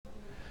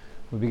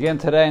We begin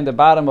today in the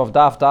bottom of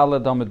Daf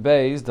Daled Amud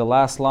Beis, the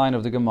last line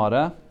of the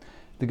Gemara.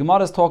 The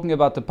Gemara is talking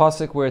about the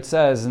pasuk where it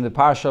says in the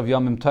parsha of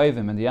Yomim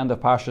Tovim, in the end of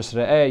Parshas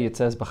Re'eh, it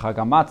says B'chag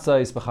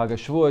HaMatzos, B'chag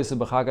HaShavuos,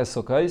 B'chag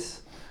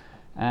HaSukkos.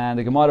 And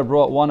the Gemara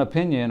brought one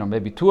opinion, or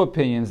maybe two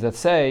opinions, that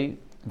say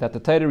that the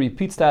Torah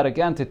repeats that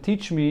again to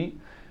teach me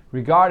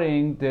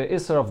regarding the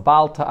Isser of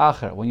Baal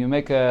Ta'acher. When you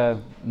make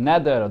a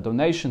neder, a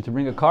donation to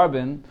bring a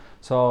carbon,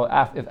 so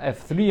if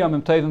 3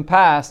 Yomim Tovim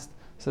passed,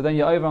 so then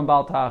you're over on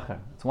Baal Ta'acher.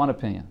 It's one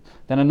opinion.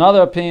 Then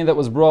another opinion that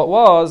was brought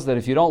was that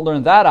if you don't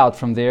learn that out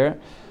from there,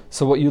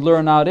 so what you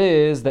learn out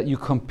is that you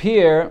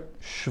compare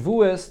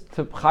Shavuos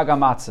to Chag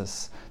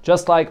HaMatzos.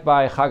 Just like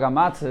by Chag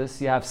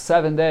HaMatzos, you have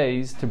 7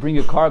 days to bring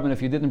your carbon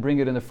if you didn't bring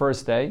it in the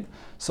first day.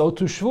 So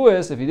to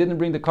Shavuos, if you didn't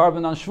bring the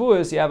carbon on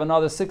Shavuos, you have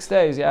another 6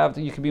 days.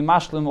 You can be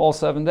mashlim all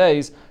 7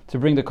 days to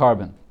bring the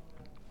carbon.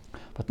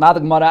 But now the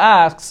Gemara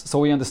asks, so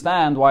we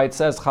understand why it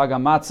says Chag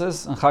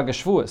HaMatzos and Chag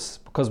HaShavuos,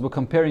 because we're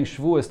comparing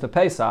Shavuos to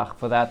Pesach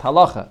for that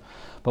halacha.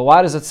 But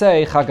why does it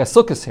say Chag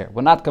HaSukkos here?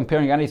 We're not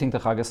comparing anything to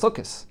Chag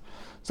HaSukkos.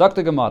 Zok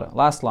the Gemara,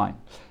 last line.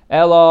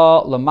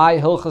 Ela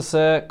lemay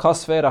hilchase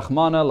kosvei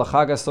rachmana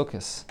lechag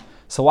HaSukkos.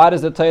 So why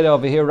does the Torah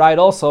over here write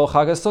also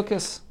Chag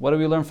HaSukkos? What do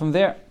we learn from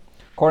there?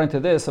 According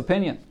to this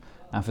opinion.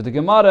 And for the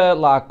Gemara,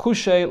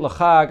 la'akushe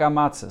lechag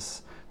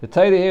HaMatzos. The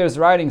Torah here is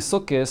writing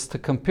Sukkos to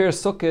compare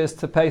Sukkos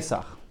to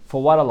Pesach.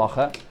 For what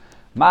halacha?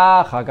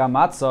 Ma Chag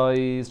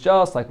HaMatzos,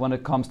 just like when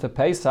it comes to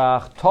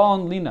Pesach,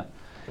 ton lina.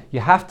 You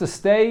have to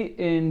stay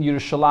in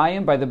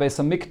Yerushalayim by the Beis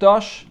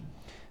HaMikdash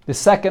the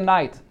second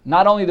night.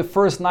 Not only the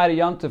first night of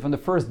Yom Tov and the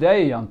first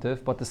day of Yom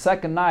Tov, but the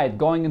second night,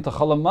 going into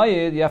Chol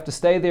HaMoed, you have to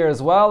stay there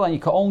as well, and you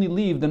can only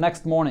leave the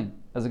next morning.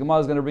 As the Gemara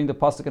is going to bring the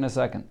pasuk in a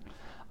second.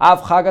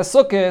 Av Chag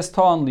HaSukkos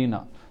ton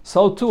lina.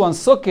 So too on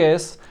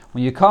Sukkos,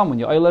 when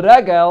you're Oile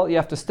Regel, you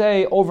have to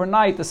stay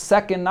overnight the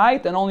second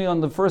night, and only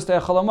on the first day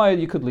of Chol HaMoed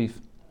you could leave.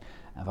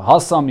 And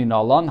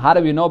how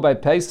do we know by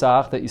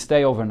Pesach that you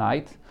stay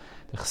overnight?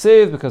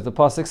 Because the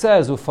pasuk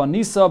says,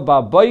 "Ufanisa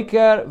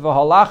ba'boiker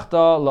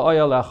v'halachta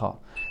la'oyalecha,"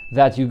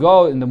 that you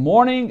go in the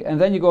morning and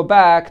then you go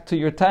back to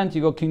your tent.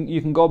 You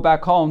can go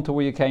back home to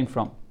where you came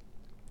from.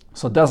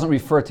 So it doesn't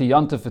refer to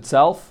Yom Tov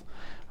itself.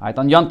 Right?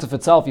 On Yom Tov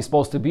itself, you're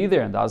supposed to be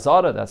there in the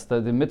Azara. That's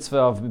the mitzvah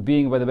of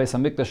being by the Beis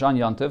HaMikdash on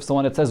Yom Tov. So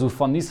when it says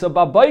 "Ufanisa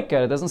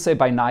ba'boiker," it doesn't say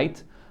by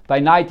night. By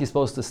night you're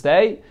supposed to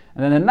stay,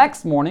 and then the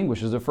next morning,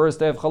 which is the first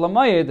day of Chol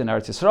HaMoed in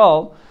Eretz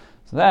Yisrael,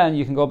 so then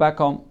you can go back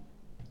home.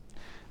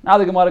 Now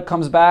the Gemara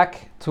comes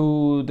back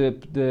to the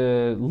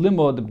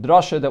limud, the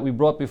drasha that we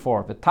brought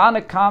before. The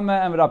Tana Kama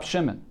and Rab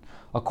Shimon.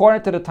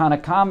 According to the Tana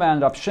Kama and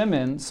Rab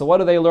Shimon, so what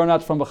do they learn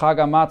out from the Chag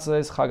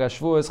HaMatzos, Chag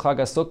HaShavuos, Chag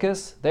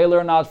HaSukkos? They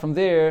learn out from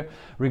there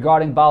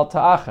regarding Baal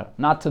Ta'acher,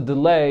 not to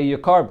delay your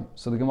carbon.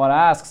 So the Gemara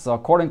asks, so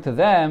according to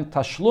them,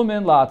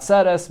 Tashlumin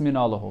la'atzeres min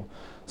alahu.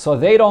 So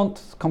they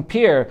don't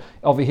compare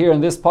over here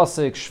in this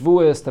pasuk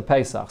Shavuos to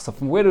Pesach. So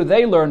from where do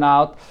they learn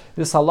out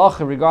this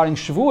halacha regarding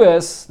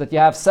Shavuos that you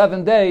have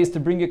 7 days to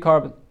bring your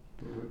carbon?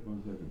 Wait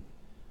 1 second.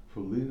 For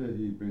Lina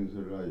he brings a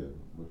raya,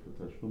 but for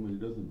Tashluma he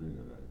doesn't bring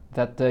a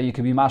raya. That you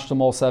can be mashlam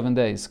all 7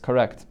 days.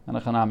 Correct.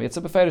 It's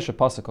a beferish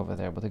pasuk over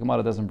there, but the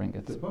Gemara doesn't bring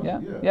it.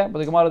 Yeah, but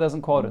the Gemara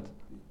doesn't quote it.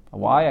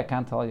 Why? I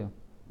can't tell you.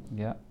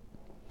 Yeah.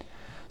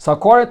 So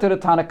according to the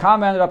Tana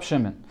Kama and Rab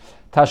Shimon,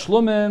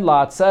 Tashlumin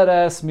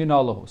la'atzeres min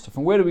alahu. So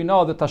from where do we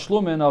know the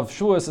Tashlumin of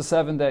Shavuos is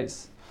 7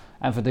 days?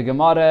 And for the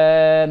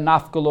Gemara,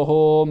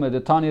 nafkalahu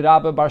medetani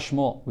Rabbi Bar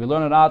Shmuel. We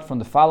learn it out from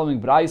the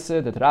following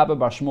brayse that Rabbi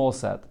Bar Shmuel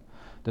said.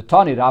 The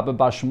Tani Rabbi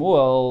Bar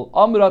Shmuel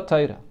Amra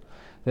Torah.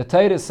 The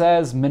Torah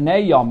says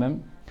Menei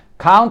Yomim,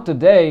 count the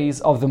days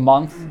of the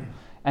month,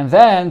 and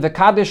then the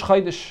Kaddish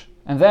Chodesh.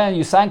 And then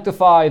you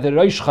sanctify the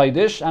Rosh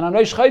Chodesh, and on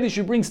Rosh Chodesh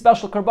you bring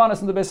special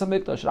karbanos in the Beis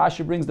HaMikdash.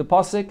 Rashi brings the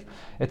pasuk.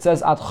 It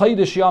says Ad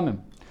Chodesh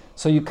Yomim.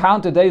 So you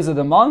count the days of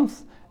the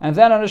month, and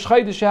then on Rosh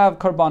Chodesh you have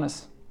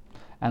karbanos.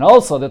 And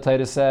also the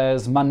Torah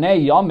says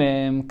Manei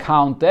Yomim,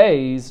 count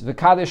days,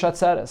 v'kadesh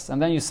atzeres,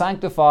 and then you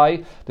sanctify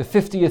the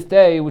 50th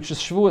day, which is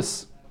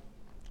Shavuos.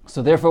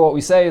 So therefore, what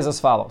we say is as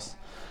follows: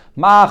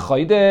 Ma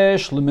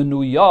Chodesh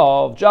l'menu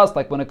yav. Just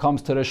like when it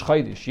comes to Rosh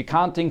Chodesh, you're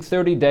counting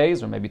 30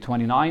 days or maybe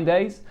 29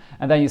 days,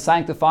 and then you're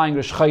sanctifying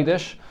Rosh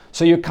Chodesh.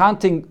 So you're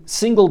counting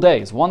single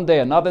days, 1 day,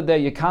 another day.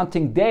 You're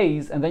counting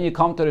days, and then you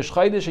come to Rosh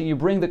Chodesh and you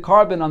bring the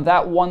carbon on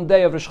that 1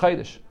 day of Rosh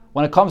Chodesh.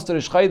 When it comes to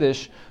Rosh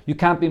Chodesh, you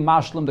can't be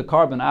mashlim the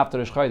carbon after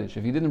Rosh Chodesh.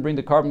 If you didn't bring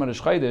the carbon on Rosh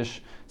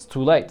Chodesh, it's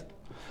too late.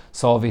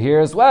 So over here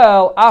as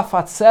well, af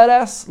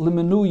atzeres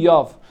l'menu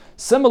yav.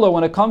 Similar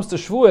when it comes to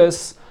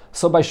Shavuos.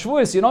 So by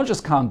Shavuos, you don't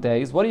just count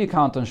days. What do you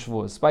count on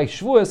Shavuos? By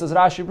Shavuos, as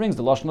Rashi brings,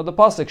 the lashon of the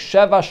pasuk,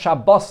 Sheva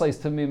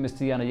Shabbosais to me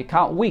mistiyana. You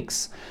count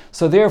weeks.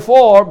 So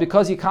therefore,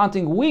 because you're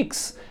counting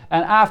weeks,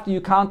 and after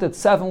you counted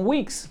 7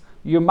 weeks,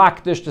 you're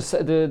makdish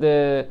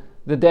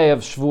the day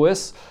of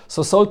Shavuos.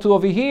 So too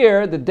over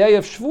here, the day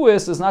of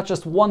Shavuos is not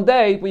just 1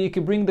 day, but you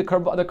can bring the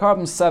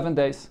carbon 7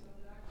 days.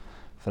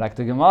 Fragt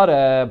the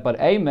Gemara, but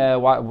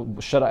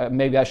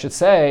maybe I should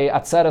say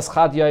atzeres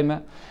chad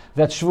yoyme,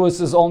 that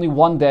Shavuos is only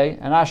 1 day.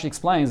 And Rashi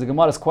explains the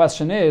Gemara's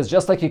question is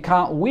just like you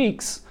count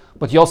weeks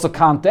But you also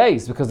count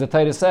days, because the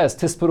Torah says,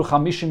 Tispuru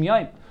Chamishim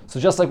Yom. So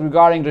just like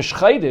regarding Rosh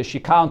Chodesh, you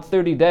count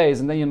 30 days,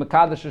 and then you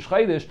Mekadesh Rosh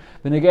Chodesh,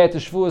 when you get to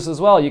Shavuos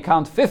as well, you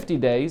count 50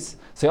 days,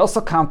 so you're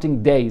also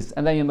counting days,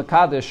 and then you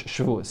Mekadesh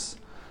Shavuos.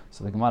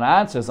 So the Gemara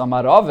answers,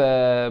 Amar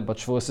Rave, but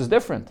Shavuos is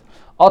different.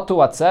 Otu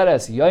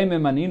Atzeres,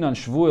 Yoimim Maninon,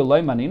 Shavuos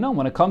Loi Maninon.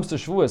 When it comes to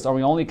Shavuos, are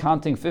we only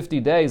counting 50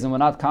 days and we're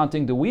not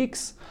counting the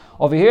weeks?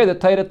 Over here, the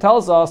Torah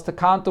tells us to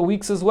count the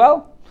weeks as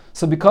well.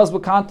 So because we're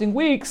counting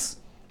weeks,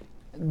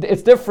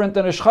 it's different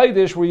than a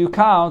Chodesh where you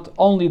count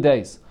only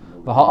days.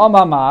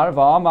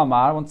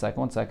 V'ha'amar,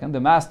 one second. The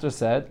master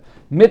said,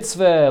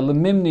 mitzvah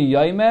lemimni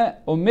yoime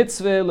or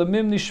mitzvah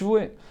lemimni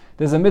shvuah.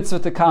 There's a mitzvah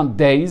to count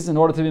days in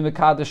order to be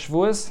mekadesh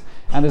shvuos,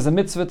 and there's a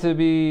mitzvah to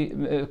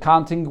be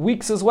counting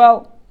weeks as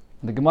well.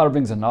 The Gemara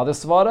brings another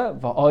svara,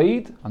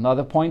 va'oid.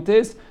 Another point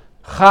is,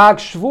 chag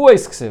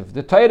shvuos ksiv.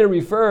 The Torah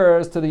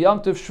refers to the Yom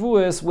Tov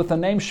Shvuos with the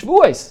name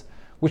shvuos,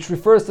 which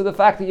refers to the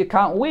fact that you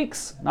count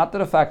weeks, not to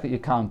the fact that you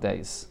count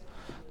days.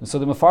 And so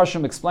the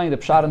Mefarshim explained the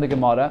Pshat in the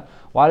Gemara.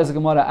 Why does the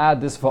Gemara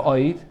add this for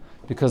Oid?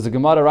 Because the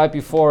Gemara right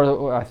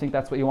before, I think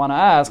that's what you want to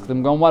ask, the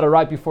Gemara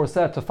right before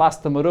said,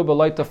 Tefasta meruba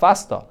loy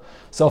tefasta.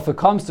 So if it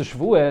comes to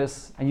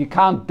Shavuos, and you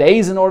count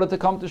days in order to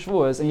come to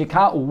Shavuos, and you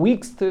count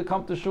weeks to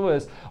come to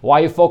Shavuos,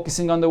 why are you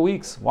focusing on the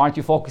weeks? Why aren't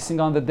you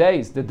focusing on the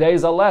days? The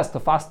days are less,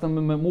 Tefasta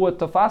memuat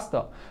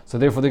tefasta. So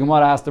therefore the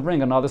Gemara has to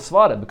bring another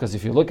svara, because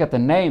if you look at the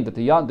name that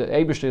the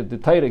Eibusher, the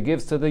Torah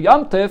gives to the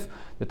Yom Tiv,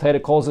 the Torah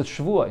calls it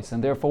Shavuos,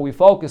 and therefore we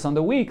focus on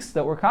the weeks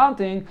that we're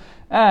counting,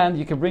 and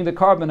you can bring the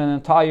carbon an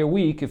entire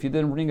week if you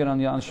didn't bring it on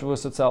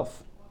Shavuos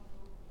itself.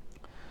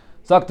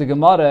 Zok the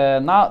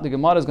Gemara. Now the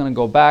Gemara is going to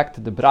go back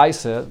to the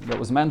Braise that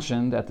was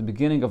mentioned at the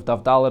beginning of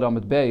Daf Daled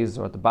Amud Beis,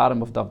 or at the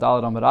bottom of Daf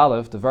Daled Amud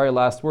Aleph, the very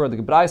last word. The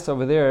Braise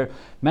over there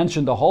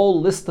mentioned a whole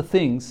list of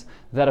things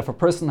that if a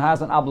person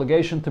has an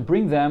obligation to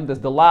bring them, there's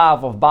the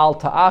lav of Baal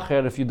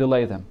Ta'acher if you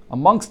delay them.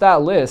 Amongst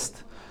that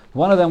list,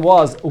 one of them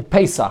was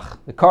Upesach,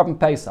 the carbon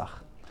Pesach,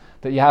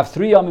 that you have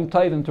 3 Yomim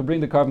Tovim to bring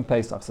the carbon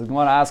Pesach. So the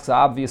Gemara asks an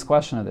obvious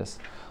question of this.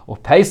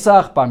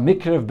 Pesach bar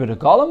mikrev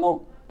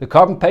b'regalamu? The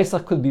carbon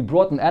Pesach could be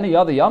brought in any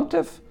other Yom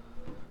Tiv?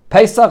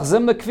 Pesach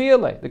zimna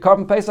kvile. The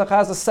carbon Pesach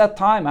has a set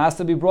time. It has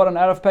to be brought on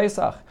Erev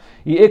Pesach.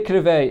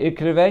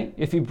 Ikreve.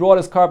 If he brought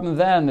his carbon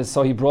then,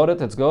 so he brought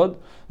it, it's good.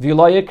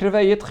 V'lo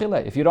ikreve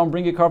yitchile. If you don't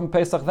bring your carbon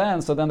Pesach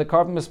then, so then the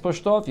carbon is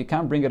pushed off. You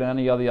can't bring it in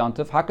any other Yom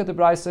Tiv. How could the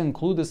Braisa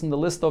include this in the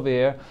list over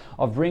here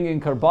of bringing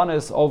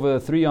karbanis over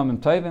 3 Yomim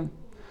Tovim?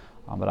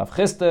 Rav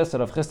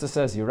Chisda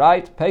says, you're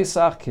right.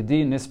 Pesach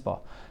kedi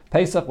nispa.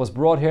 Pesach was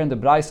brought here in the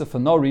Braisa for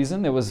no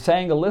reason. It was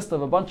saying a list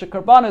of a bunch of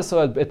karbanis,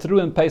 so it threw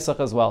in Pesach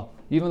as well,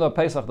 even though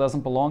Pesach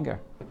doesn't belong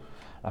here.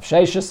 Rav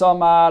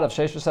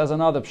Shesha says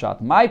another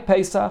pshat. My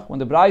Pesach, when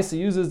the Braisa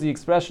uses the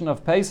expression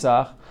of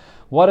Pesach,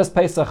 what does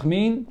Pesach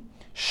mean?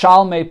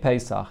 Shalmei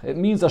Pesach. It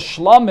means a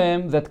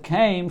shlomim that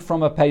came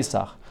from a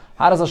Pesach.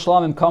 How does a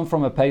shlomim come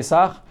from a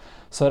Pesach?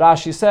 So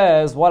Rashi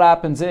says, what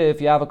happens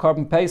if you have a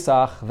carbon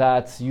Pesach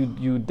that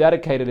you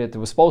dedicated it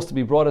was supposed to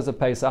be brought as a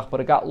Pesach, but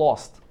it got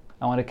lost?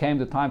 And when it came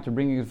the time to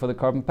bring it for the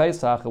carbon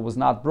Pesach, it was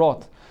not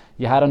brought.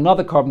 You had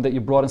another carbon that you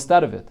brought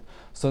instead of it.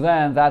 So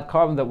then that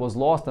carbon that was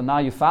lost and now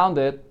you found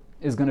it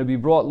is going to be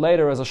brought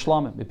later as a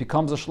shlomim. It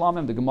becomes a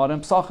shlomim. The Gemara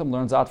in Pesachim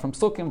learns out from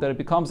Sukkim that it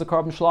becomes a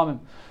carbon shlomim.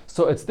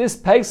 So it's this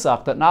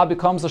Pesach that now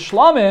becomes a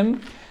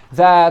shlomim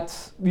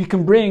that you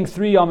can bring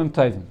 3 Yomim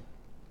Tovim.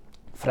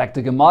 Fragt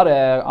the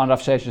Gemara on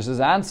Rav Shesh's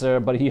answer,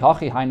 but he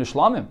hachi hainu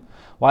shlomim.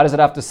 Why does it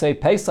have to say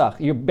Pesach?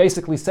 You're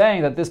basically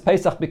saying that this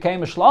Pesach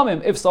became a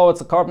shlomim. If so,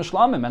 it's a carbon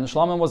shlomim, and the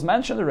shlomim was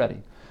mentioned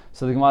already.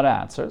 So the Gemara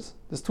answers,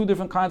 there's 2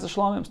 different kinds of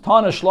shlomims.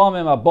 Tana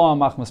shlomim abba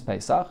machmas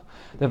Pesach.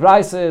 The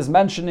Braisa is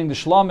mentioning the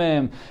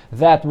shlomim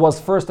that was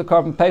first a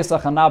carbon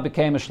Pesach and now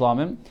became a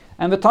shlomim.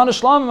 And the Tana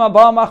shlomim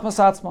abba machmas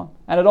Hatzman.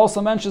 And it also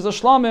mentions a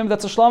shlomim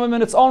that's a shlomim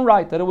in its own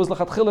right, that it was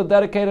lechatchila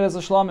dedicated as a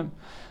shlomim.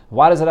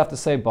 Why does it have to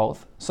say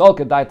both? So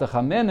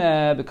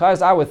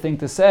because I would think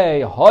to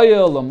say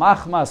hoyel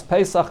machmas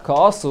Pesach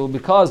ka'asu,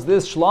 because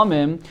this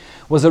shlomim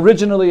was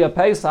originally a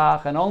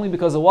Pesach and only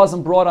because it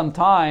wasn't brought on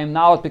time,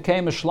 now it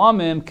became a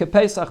shlomim ke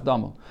Pesach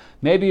damu.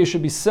 Maybe you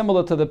should be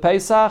similar to the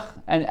Pesach,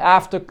 and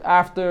after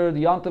the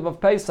Yom Tov of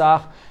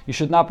Pesach, you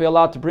should not be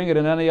allowed to bring it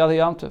in any other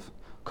Yom Tov.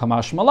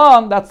 Kamash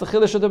malan, that's the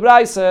chiddush of the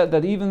Braisa,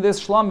 that even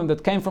this shlomim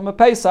that came from a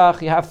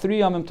Pesach, you have 3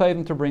 Yomim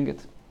Tovim to bring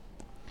it.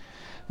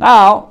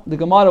 Now, the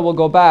Gemara will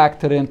go back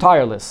to the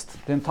entire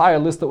list. The entire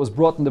list that was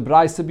brought in the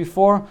Braisa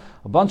before,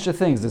 a bunch of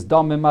things. There's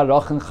Damim,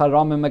 Marachin,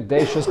 Charamim,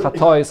 Megdeshus,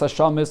 Chatois,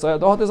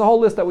 Hashamis. There's a whole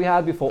list that we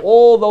had before.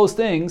 All those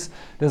things,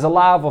 there's a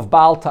lav of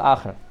Baal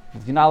Ta'acher.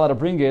 If you're not allowed to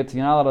bring it,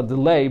 you're not allowed to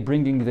delay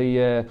bringing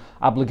the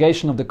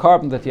obligation of the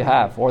carbon that you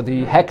have, or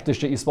the hektish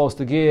that you're supposed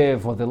to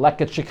give, or the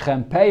leket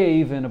shikchem pei,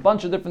 even a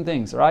bunch of different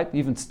things, right?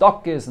 Even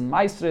stockis and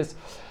maestris.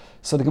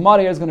 So the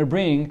Gemara here is going to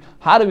bring,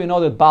 how do we know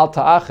that Baal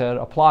Ta'acher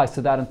applies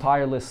to that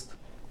entire list?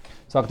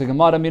 So the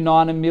Gemara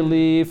minan and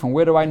mili, from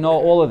where do I know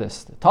all of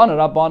this? Tana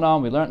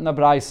Rabbanan, we learned in the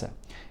Braisa.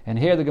 And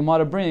here the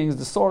Gemara brings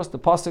the source, the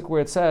pasuk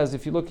where it says,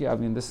 if you look here,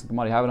 this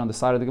Gemara, you have it on the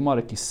side of the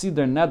Gemara, Ki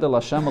sider neder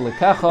l'Hashem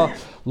alekecha,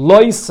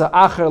 lo yisa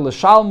acher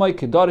l'shalmai,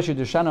 ki dorish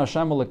yidrishenu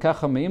Hashem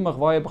alekecha me'imach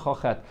v'ayeh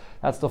b'chalchet.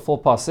 That's the full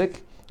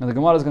pasuk. And the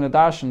Gemara is going to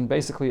dash in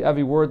basically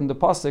every word in the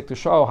pasuk to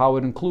show how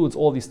it includes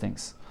all these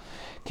things.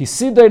 Ki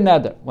sider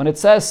neder. When it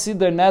says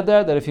sider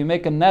neder, that if you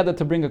make a neder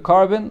to bring a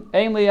carbon,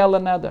 ein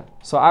li'ela neder.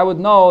 So I would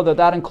know that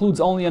that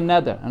includes only a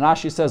neder. And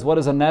Rashi says, what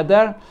is a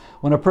neder?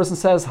 When a person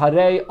says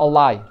harei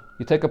alai,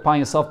 you take upon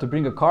yourself to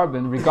bring a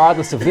carbon,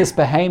 regardless if this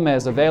behemah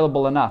is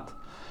available or not.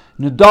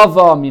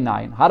 Nedava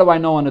minayin. How do I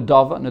know a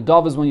nedava?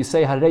 Nedava is when you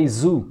say harei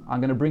zu, I'm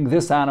going to bring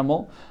this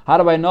animal. How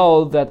do I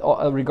know that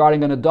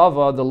regarding a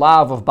nedava, the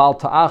lav of bal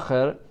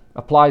ta'acher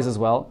applies as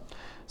well?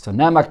 So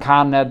nema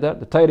kan neder.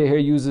 The Torah here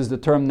uses the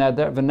term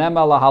neder.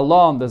 V'nema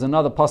lahalom. There's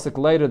another pasuk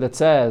later that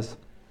says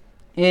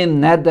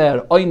in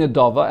neder oy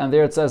nedava, and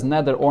there it says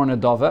neder or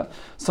nedava.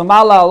 So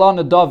mala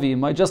ala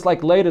nedavi, just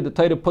like later the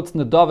Torah puts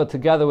nedava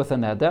together with a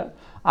neder.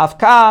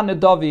 Afka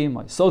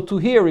nedavi. So to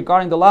here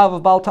regarding the lav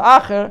of bal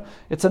ta'acher,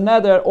 it's a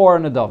neder or a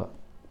nedava.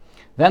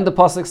 Then the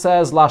pasuk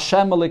says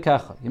Lashem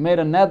alikecha. You made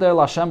a neder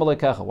Lashem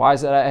alikecha. Why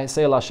does it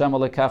say Lashem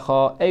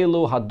alikecha?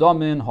 Elu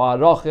hadomin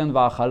ha'arochin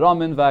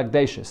va'acharamin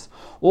va'agdeshis.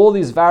 All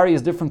these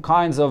various different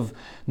kinds of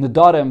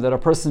nedarim that a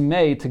person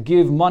made to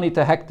give money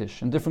to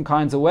hektish in different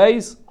kinds of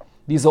ways.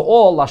 These are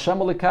all Lashem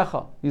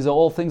alikecha. These are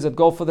all things that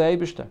go for the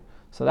Eibishter.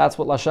 So that's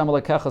what Lashem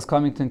alikecha is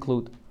coming to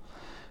include.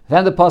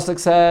 Then the pasuk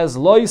says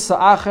Lo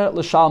yisa'acher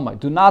l'shalmai.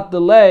 Do not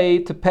delay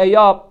to pay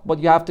up what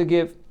you have to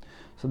give.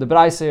 So the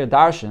Braisa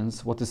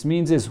darshans, what this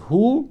means is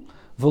hu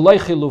v'loy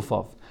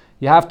chilufav.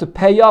 You have to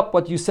pay up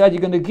what you said you're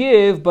going to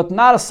give, but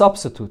not a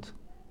substitute.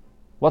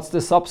 What's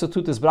the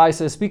substitute this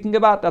Braisa is speaking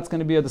about? That's going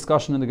to be a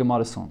discussion in the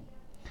Gemara soon.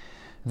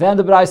 Then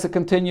the Braisa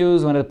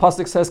continues when the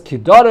pasuk says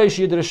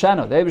Kidarish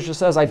yidrishenu. The Eibusha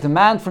says, I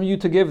demand from you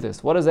to give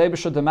this. What is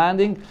Eibusha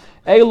demanding?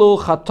 Elu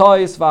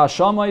chatois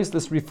va'ashamais.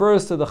 This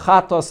refers to the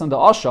chatos and the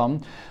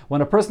asham. When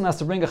a person has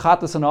to bring a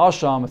chatos and an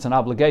asham, it's an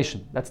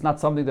obligation. That's not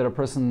something that a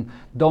person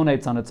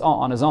donates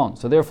on his own.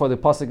 So therefore the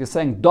pasuk is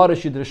saying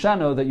Darish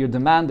yidrishenu, that you're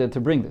demanded to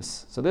bring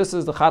this. So this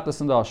is the chatos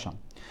and the asham.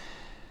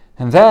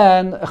 And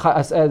then,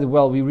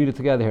 we read it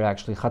together here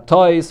actually.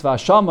 Chatois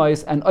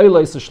va'ashamais and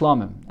oilos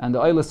shlamim. And the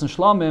oilos and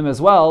shlamim as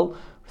well,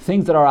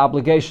 things that are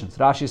obligations.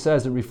 Rashi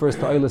says it refers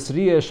to oilos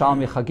riyah,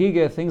 shalmi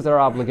chagigah, things that are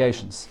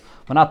obligations.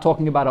 We're not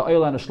talking about an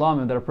oil and a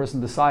shlamim that a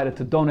person decided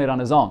to donate on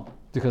his own,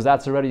 because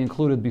that's already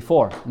included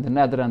before in the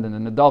neder and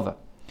in the nedava.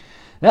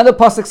 Then the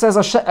pasuk says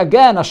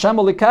again, Hashem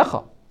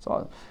alikecha.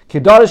 So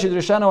Kidarish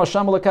yidrishenu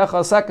Hashem alikecha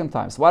a second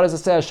time. So why does it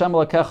say Hashem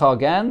alikecha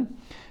again?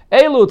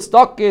 Elu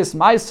tzedakis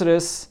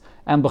maisris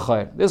and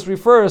b'chayr. This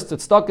refers to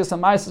tzedakis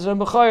and maisris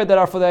and b'chayr that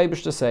are for the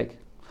Eibishter's sake.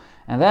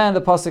 And then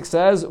the pasuk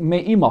says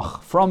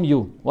me'imach, from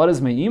you. What is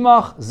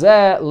me'imach?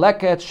 Zeh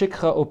leket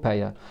shikcha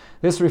upeya.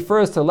 This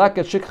refers to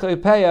leket shikcha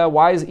upeya.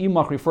 Why is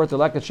imach referred to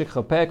leket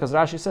shikcha upeya? Because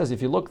Rashi says,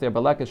 if you look there, by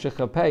leket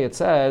shikcha upeya, it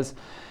says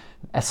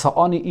es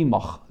ha'ani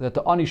imach, that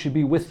the ani should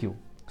be with you.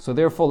 So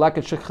therefore,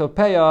 leket shikcha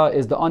upeya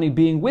is the ani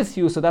being with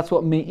you. So that's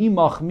what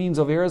me'imach means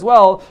over here as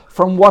well.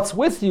 From what's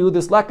with you,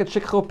 this leket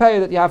shikcha upeya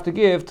that you have to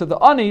give to the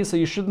ani, so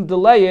you shouldn't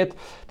delay it.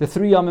 The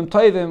 3 yamim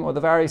tovim, or the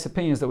various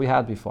opinions that we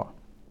had before.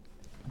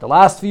 The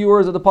last few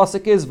words of the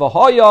pasuk is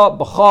v'hoya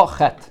b'cha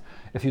chet.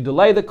 If you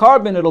delay the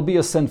carbon, it'll be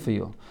a sin for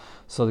you.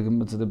 So the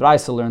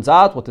Braisa learns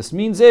out what this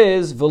means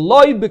is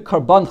v'loy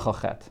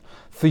b'karbancha chet.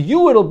 For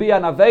you, it'll be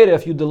an aveda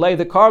if you delay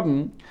the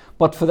carbon,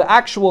 but for the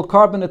actual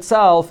carbon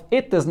itself,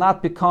 it does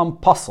not become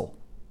puzzle.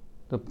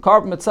 The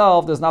carbon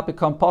itself does not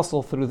become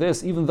puzzle through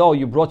this, even though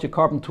you brought your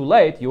carbon too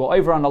late, you were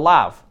over on a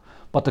lav.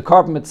 But the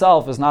carbon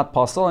itself is not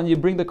puzzle, and you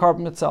bring the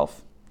carbon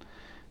itself.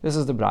 This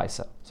is the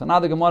Braisa. So now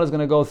the Gemara is going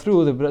to go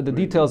through the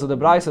details of the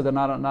Braisa that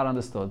are not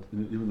understood.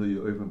 Even though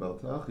you're over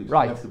Baltach, you still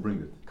right. have to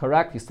bring it.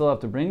 Correct, you still have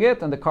to bring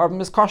it, and the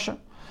carbon is kosher.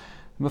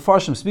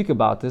 Mefarshim speak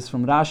about this.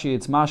 From Rashi,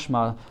 it's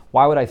mashma.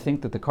 Why would I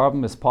think that the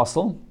carbon is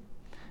puzzle?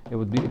 It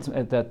would be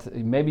that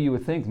maybe you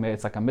would think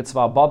it's like a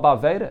mitzvah baba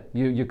veda.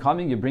 You're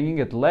coming, you're bringing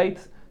it late,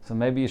 so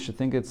maybe you should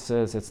think it's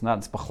not.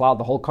 It's b'chlal.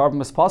 The whole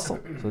carbon is puzzle.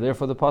 So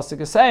therefore, the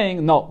pasuk is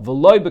saying no.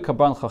 V'loy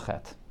b'karban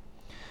chachet.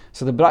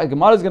 So the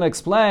Gemara is going to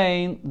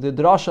explain the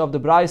drasha of the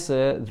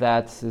Braisa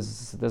that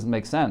doesn't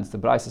make sense. The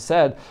Braisa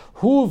said,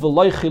 "Hu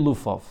v'loy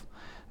chilufav,"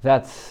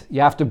 that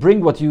you have to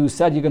bring what you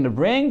said you're going to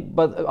bring,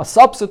 but a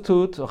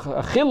substitute, a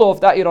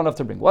chiluf, that you don't have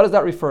to bring. What is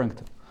that referring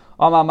to?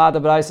 Amamad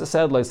the Braisa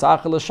said, "Lo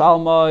yisachel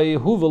shalmai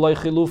hu v'loy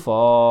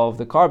chilufav,"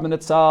 the carbon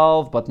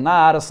itself, but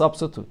not a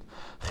substitute.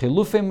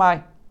 Chilufei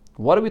mai.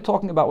 What are we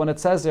talking about when it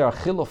says there a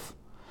chiluf?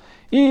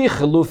 Is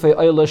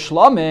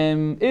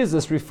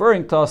this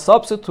referring to a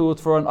substitute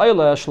for an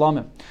oile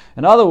shlamim?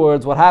 In other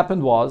words, what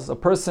happened was a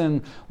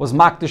person was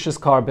makdish his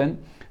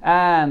carbon,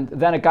 and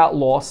then it got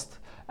lost,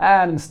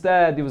 and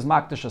instead he was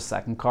makdish a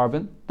second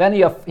carbon. Then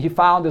he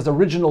found his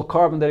original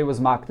carbon that he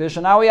was makdish,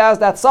 and now he has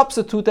that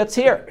substitute that's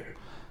here.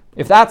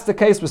 If that's the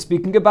case we're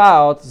speaking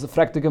about, the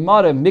frekte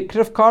Gemara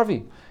mikrif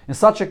karvi. In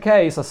such a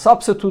case, a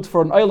substitute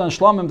for an oil and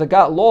shlamim that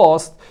got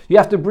lost, you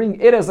have to bring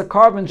it as a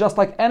carbon just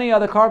like any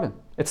other carbon.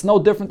 It's no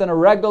different than a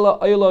regular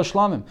Oila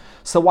Shlamim.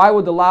 So why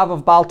would the lav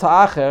of Baal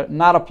Ta'acher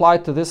not apply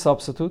to this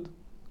substitute?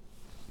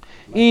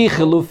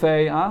 Both?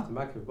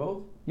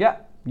 Yeah,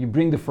 you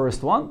bring the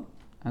first one,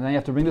 and then you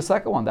have to bring the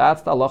second one.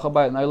 That's the halacha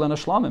by an Oila and a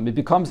Shlamim. It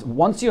becomes,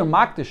 once you're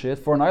makdish it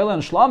for an Oila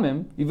and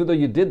Shlamim, even though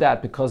you did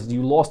that because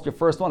you lost your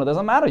first one, it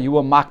doesn't matter. You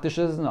were makdish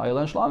as an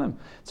Oila and Shlamim.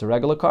 It's a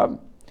regular carbon.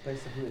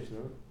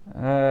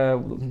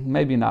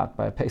 Maybe not.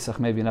 By Pesach,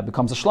 maybe not. It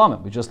becomes a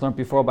Shlamim. We just learned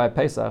before by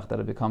Pesach that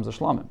it becomes a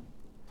Shlamim.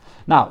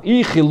 Now,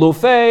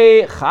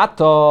 ichilufei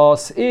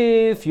chatos,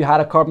 if you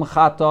had a carbon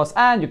chatos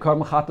and your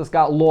carbon chatos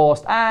got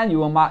lost and you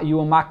were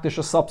makdish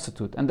a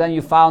substitute and then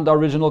you found the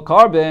original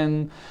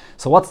carbon,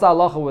 so what's the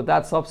halacha with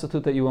that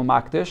substitute that you were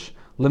makdish?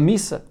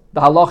 Lemisa.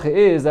 The halacha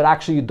is that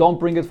actually you don't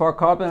bring it for a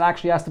carbon, it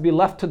actually has to be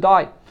left to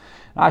die.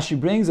 As she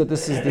brings it,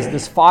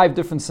 there's 5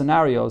 different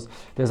scenarios.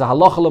 There's a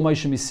halacha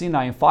l'Moshe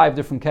Misinai in 5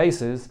 different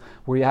cases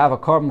where you have a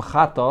carbon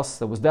chatos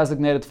that was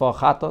designated for a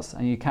chatos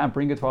and you can't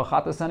bring it for a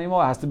chatos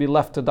anymore. It has to be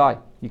left to die.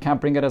 You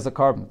can't bring it as a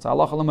carbon. It's a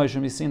halacha l'Moshe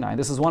Misinai. And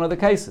this is one of the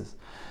cases.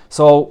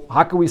 So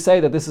how can we say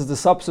that this is the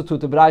substitute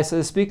the Braisa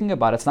is speaking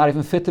about? It's not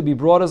even fit to be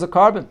brought as a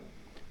carbon.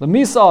 The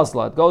misa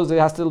asla, it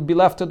has to be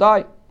left to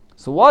die.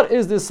 So what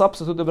is this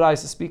substitute the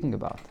Braisa is speaking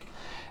about?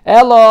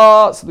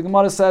 Ella, so the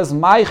Gemara says,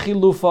 my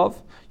chilufav.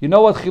 You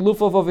know what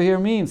chilufav over here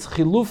means?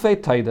 Chilufei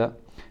taida.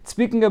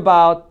 Speaking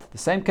about the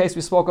same case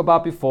we spoke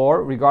about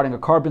before regarding a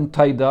carbon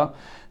taida,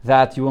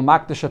 that you were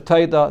makdish a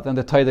taida, then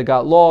the taida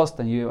got lost,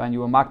 and you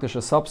were makdish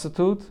a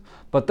substitute.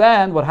 But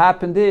then what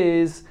happened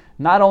is,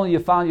 not only you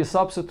found your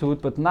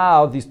substitute, but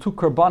now these 2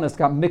 karbanis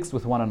got mixed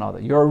with one another.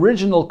 Your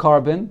original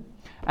carbon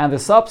and the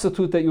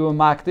substitute that you were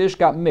makdish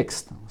got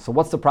mixed. So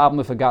what's the problem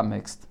if it got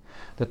mixed?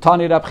 The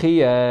Tani Rab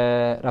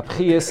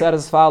Chiya said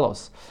as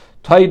follows.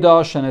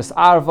 Taida shenes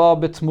arva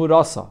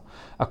b'tmurasa.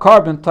 A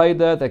carbon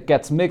taida that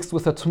gets mixed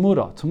with a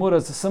tmura. Tmura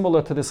is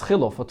similar to this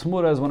chiluf. A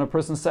tmura is when a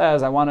person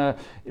says, I want to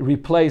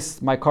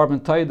replace my carbon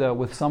taida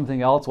with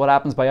something else. What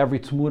happens by every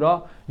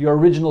tmura? Your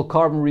original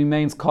carbon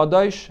remains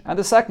kadosh, and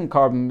the second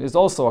carbon is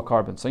also a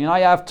carbon. So now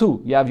you have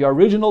 2. You have your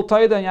original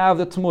taida and you have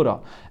the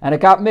tmura. And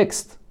it got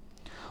mixed.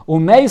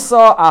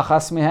 Umeisa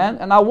achas mihen,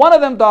 and now one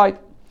of them died.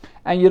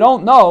 And you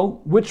don't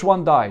know which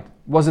one died.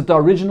 Was it the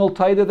original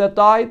taida that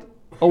died?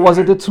 Or was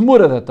it the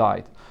tmura that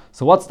died?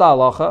 So what's the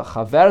halacha?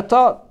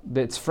 Chaverta,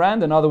 its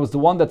friend, in other words, the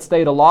one that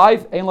stayed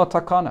alive, ein la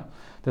takana.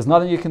 There's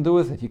nothing you can do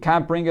with it. You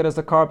can't bring it as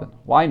a carbon.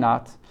 Why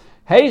not?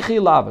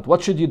 Heichi lavet.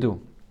 What should you do?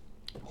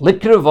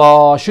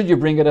 Likrava, should you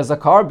bring it as a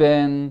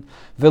carbon?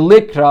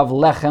 V'likrav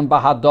lechem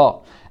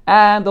bahada.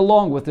 And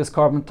along with this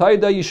carbon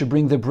taida, you should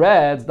bring the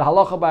breads. The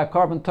halacha by a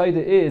carbon taida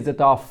is that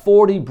there are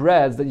 40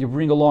 breads that you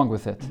bring along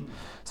with it.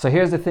 So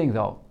here's the thing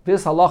though.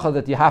 This halacha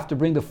that you have to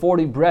bring the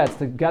 40 breads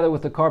together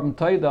with the carbon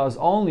taida is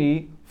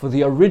only for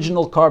the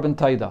original carbon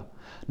taida.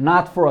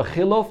 Not for a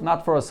chiluf,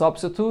 not for a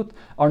substitute,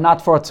 or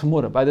not for a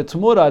tmura. By the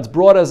tmura, it's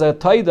brought as a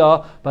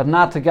taida, but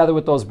not together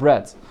with those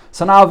breads.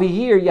 So now over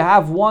here, you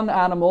have one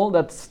animal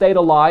that stayed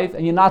alive,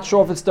 and you're not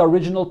sure if it's the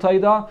original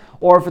taida,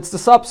 or if it's the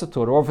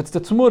substitute, or if it's the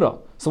tmura.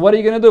 So what are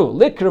you going to do?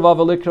 Likrav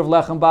v'likrav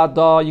lechem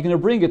ba'da. You're going to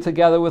bring it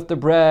together with the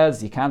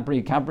breads. You can't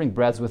bring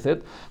breads with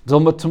it.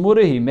 Dilma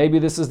tmurahi. Maybe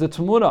this is the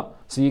tmura,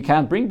 so you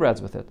can't bring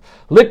breads with it.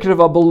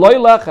 Likrav b'loy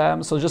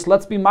lechem. So just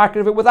let's be market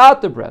of it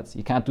without the breads.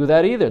 You can't do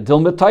that either.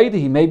 Dilma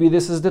taidahi. Maybe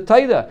this is the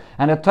taida,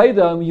 and a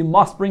taida you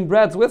must bring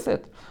breads with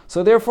it.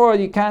 So therefore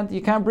you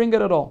can't bring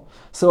it at all.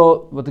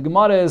 So what the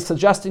Gemara is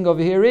suggesting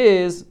over here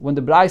is, when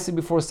the Braisi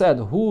before said,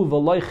 Hu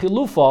v'loy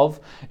chilufov,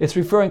 it's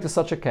referring to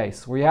such a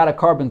case, where you had a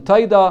carbon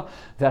taida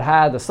that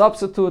had a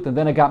substitute, and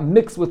then it got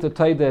mixed with the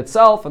taida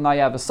itself, and now you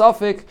have a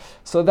suffix.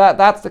 So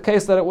that's the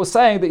case that it was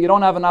saying, that you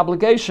don't have an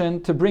obligation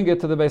to bring it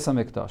to the Beis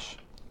HaMikdash.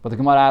 But the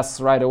Gemara asks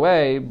right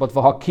away, but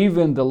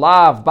v'hakivin de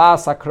lav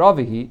ba'as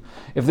hakravihi,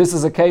 if this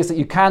is a case that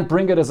you can't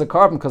bring it as a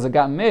carbon because it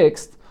got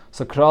mixed,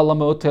 so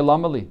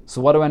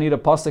what do I need a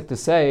pasuk to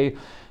say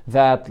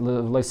that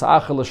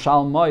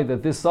that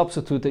this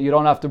substitute that you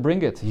don't have to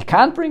bring it? You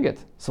can't bring it.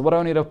 So what do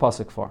I need a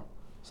pasuk for?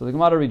 So the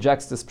Gemara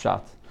rejects this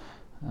pshat.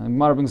 The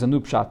Gemara brings a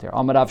new pshat here.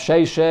 Amar Rav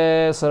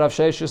Sheishe, so Rav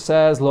Sheishe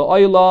says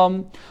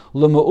le'olam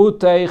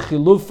le'me'utei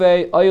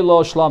chilufei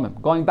oilo shlamim.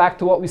 Going back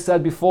to what we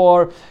said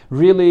before,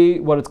 really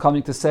what it's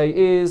coming to say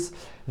is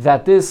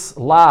that this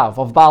lav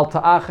of Baal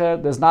Ta'acher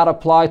does not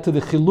apply to the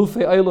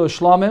Chilufei Oila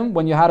Shlamim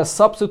when you had a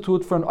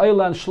substitute for an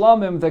Oila and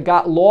Shlamim that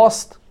got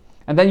lost,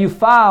 and then you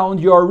found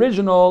your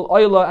original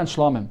Oila and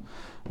Shlamim.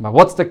 But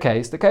what's the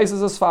case? The case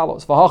is as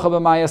follows.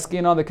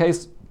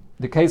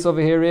 The case over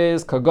here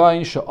is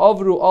Kagain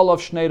She'ovru Olav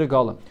Shnei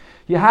Regalim.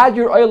 You had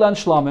your Oila and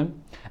Shlamim,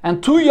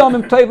 and 2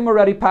 Yomim Tovim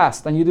already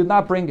passed, and you did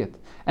not bring it.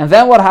 And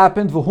then what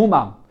happened?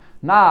 V'humam.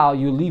 Now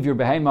you leave your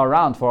behema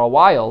around for a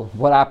while.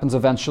 What happens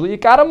eventually? You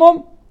got a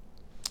mum.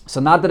 So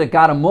now that it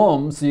got a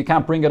mum, so you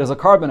can't bring it as a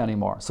carbon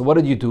anymore. So what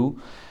did you do?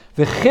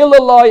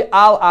 V'chilaloi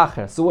al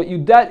acher. So what you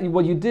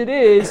did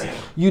is,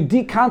 you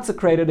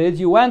deconsecrated it,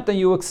 you went and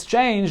you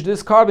exchanged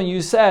this carbon,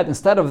 you said,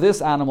 instead of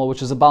this animal,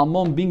 which is a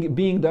balmum,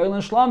 being the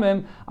Eilen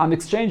Shlamim, I'm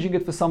exchanging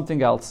it for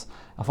something else,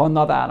 for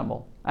another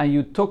animal. And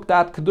you took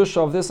that kedusha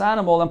of this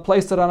animal and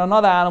placed it on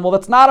another animal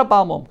that's not a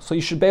balmum. So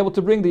you should be able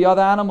to bring the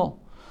other animal.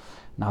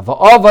 Now,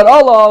 v'avar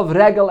olav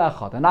regel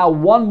echad. And now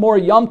one more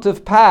Yom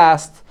Tov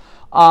passed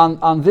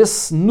on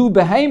this new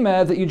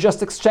behemoth that you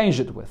just exchanged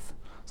it with.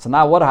 So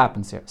now what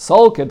happens here?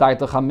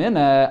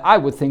 I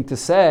would think to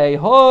say,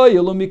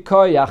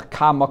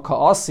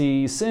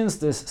 since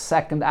this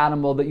second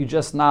animal that you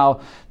just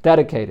now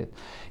dedicated,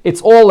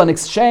 it's all an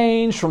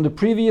exchange from the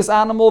previous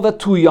animal that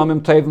 2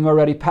 Yomim Tovim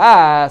already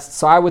passed.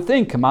 So I would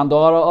think, Command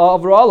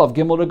overall of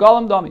Gimel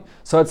Regalim Dami.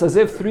 So it's as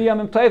if 3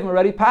 Yomim Tovim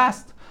already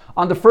passed.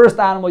 On the first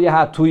animal you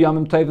had 2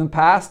 Yomim Tovim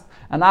passed,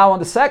 and now on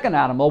the second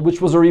animal, which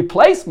was a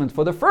replacement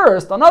for the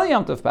first, another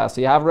Yom Tov passed.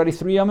 So you have already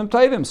 3 Yomim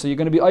Tovim, so you're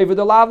going to be over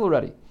the lav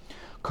already.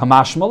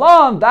 Kamash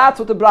Malan, that's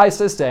what the Bryce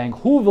is saying.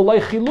 Hu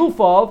v'loi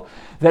chilufov,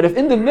 that if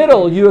in the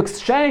middle you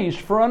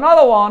exchange for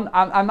another one,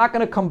 I'm not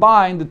going to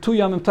combine the 2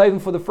 Yomim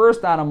Tovim for the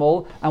first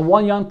animal and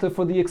 1 Yom Tov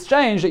for the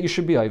exchange, that you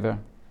should be over.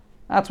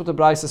 That's what the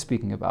Bryce is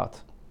speaking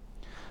about.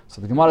 So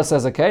the Gemara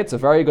says, okay, it's a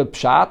very good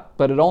pshat,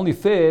 but it only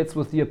fits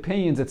with the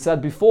opinions it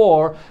said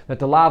before that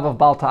the lav of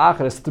Baal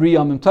Ta'achar is 3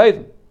 Yomim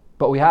Tovim.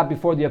 But we have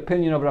before the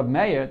opinion of Rab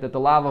Meir that the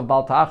lav of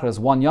Baal Ta'achar is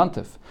 1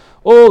 Yontif.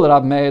 According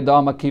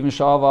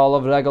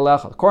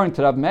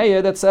to Rab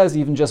Meir, that says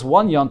even just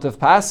 1 Yontif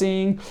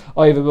passing,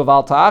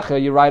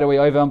 you right away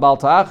over on Baal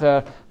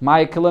Ta'achar,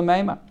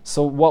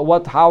 so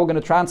how are we going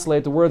to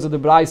translate the words of the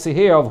Braisa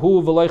here of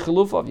Hu v'loi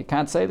chilufov? You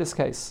can't say this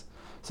case.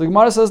 So the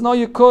Gemara says, no,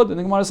 you could. And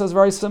the Gemara says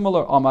very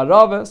similar. Amar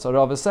Rava, so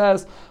Rava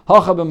says,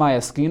 Hacha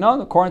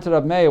b'mayaskina. According to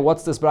Rab Meir,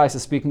 what's this Braisa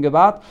speaking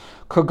about?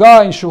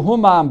 Kaga in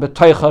shuhumam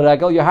b'toicha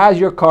regel. You had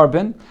your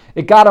carbon.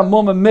 It got a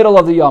mum in the middle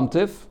of the Yom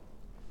Tiv.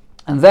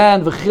 And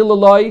then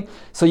v'chilaloi,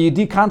 so you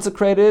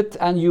deconsecrated it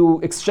and you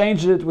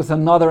exchanged it with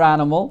another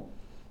animal.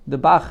 The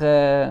Bach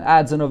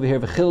adds in over here,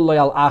 v'chilaloi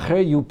al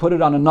acher. You put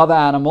it on another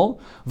animal.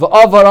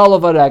 V'avar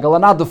olav regel.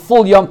 And now the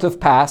full Yom Tiv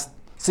passed.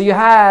 So you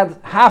had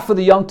half of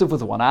the Yom Tov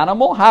with one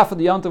animal, half of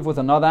the Yom Tov with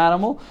another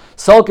animal.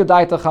 So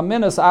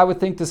I would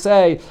think to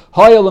say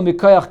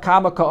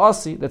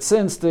that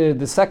since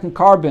the second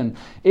carbon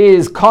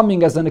is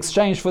coming as an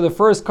exchange for the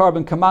first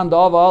carbon,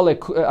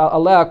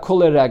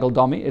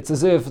 it's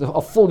as if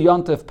a full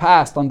Yom Tov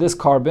passed on this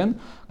carbon.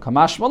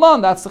 Kamash Malon,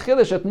 that's the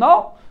chiddush.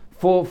 No,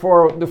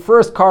 for the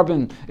first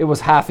carbon it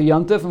was half a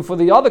Yom Tov, and for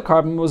the other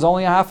carbon it was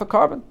only a half a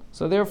carbon.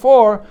 So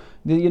therefore,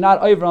 you're not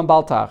over on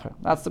Baal Ta'achar.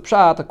 That's the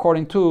pshat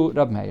according to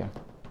Rab Meir.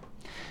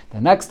 The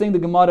next thing the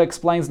Gemara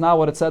explains now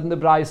what it said in the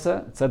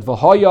Braisa. It said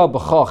v'hoya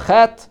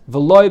b'chochet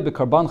v'loy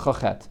b'karban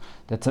chochet.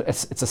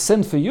 It's a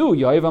sin for you.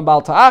 You're over on Baal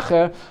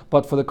Ta'achar,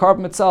 but for the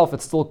carbon itself,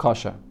 it's still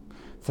kosher.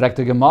 Fragt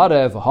the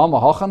Gemara v'hama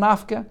hocha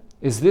nafke.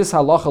 Is this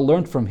halacha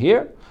learned from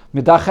here?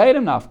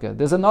 Midachayim nafke.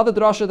 There's another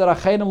drasha that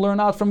Achayim learn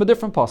out from a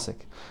different pasuk.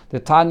 The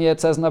Tanya, it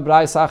says in the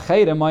Braisa,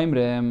 Achayim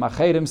oimrim.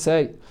 Achayim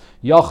say,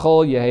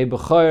 Yachol yehei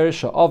b'chor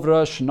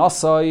she'avra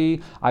sh'nasai.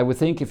 I would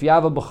think if you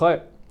have a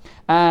b'chor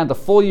and a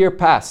full year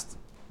passed,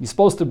 you're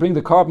supposed to bring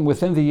the carbon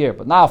within the year,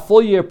 but now a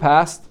full year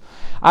passed,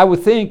 I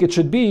would think it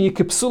should be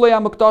kipsulei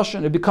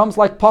hamukdashin. It becomes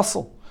like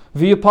puzzle.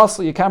 Via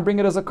puzzle, you can't bring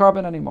it as a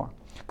carbon anymore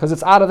because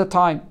it's out of the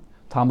time.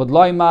 Talmud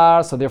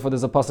loymar, so therefore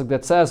there's a pasuk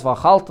that says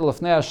v'achalta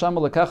lefnei Hashem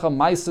lekecha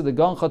ma'aseh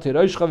degancha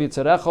tiroshcha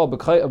v'yitzerecha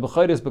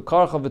b'chayres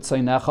b'karcha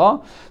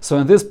v'tzeinecha. So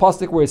in this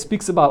pasuk where it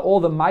speaks about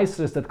all the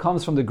ma'ases that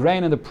comes from the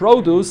grain and the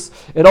produce,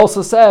 it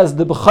also says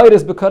the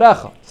b'chayres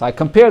b'karecha. So I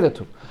compare the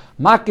two.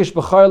 Makish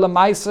b'chayr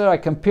le'ma'aser, I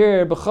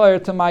compare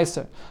b'chayr to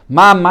ma'aser.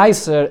 Ma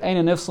ma'aser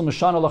ein nifsel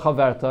mishana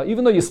lechaverta.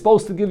 Even though you're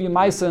supposed to give your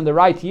ma'aser in the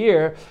right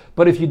year,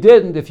 but if you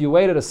didn't, if you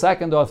waited a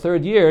second or a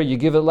third year, you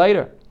give it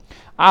later.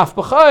 So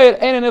through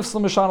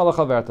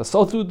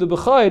the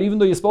b'chayr, even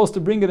though you're supposed to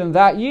bring it in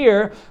that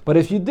year, but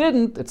if you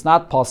didn't, it's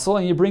not possible,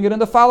 and you bring it in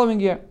the following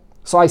year.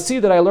 So I see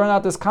that I learn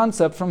out this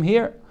concept from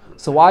here.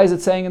 So why is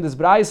it saying in this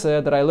brayse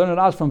that I learn it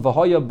out from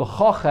v'hoya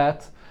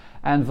b'chochet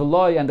and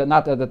v'loy, and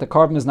that the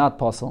carbon is not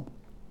possible?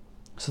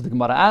 So the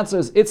Gemara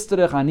answers,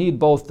 Itzterich, I need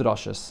both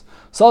drushes.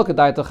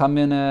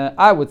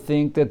 I would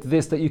think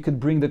that you could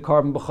bring the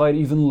carbon b'chayr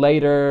even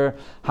later.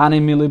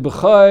 Hanimili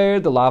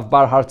b'chayr, the lav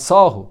bar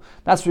hartzahu.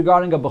 That's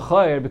regarding a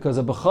b'chayr, because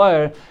a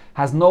b'chayr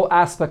has no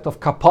aspect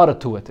of kapara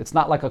to it. It's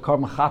not like a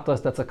carbon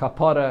chatas that's a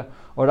kapara,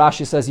 or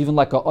Rashi says even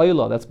like a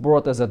oila that's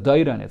brought as a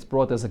dairan, it's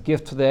brought as a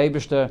gift to the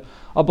Eibishter.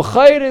 A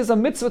b'chayr is a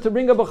mitzvah to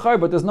bring a b'chayr,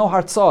 but there's no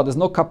hartzah, there's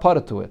no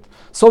kapara to it.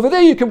 So over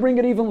there you can bring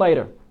it even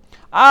later.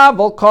 But how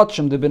about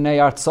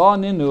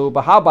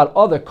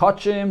other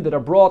kachim that are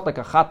brought like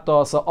a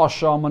chatas, a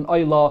asham, an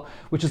oila,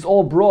 which is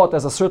all brought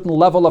as a certain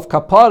level of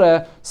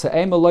kapara?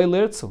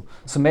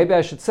 So maybe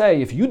I should say,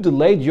 if you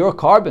delayed your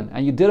carbon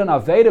and you did an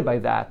aveda by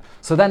that,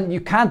 so then you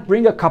can't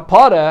bring a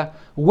kapara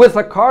with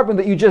a carbon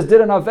that you just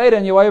did an aveda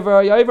and you're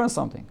over on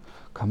something.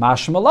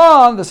 Kamash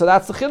Malan, so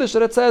that's the chiddush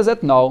that it says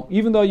that no,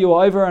 even though you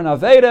are over an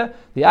Aveda,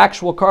 the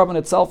actual carbon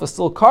itself is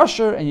still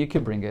kosher and you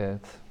can bring it.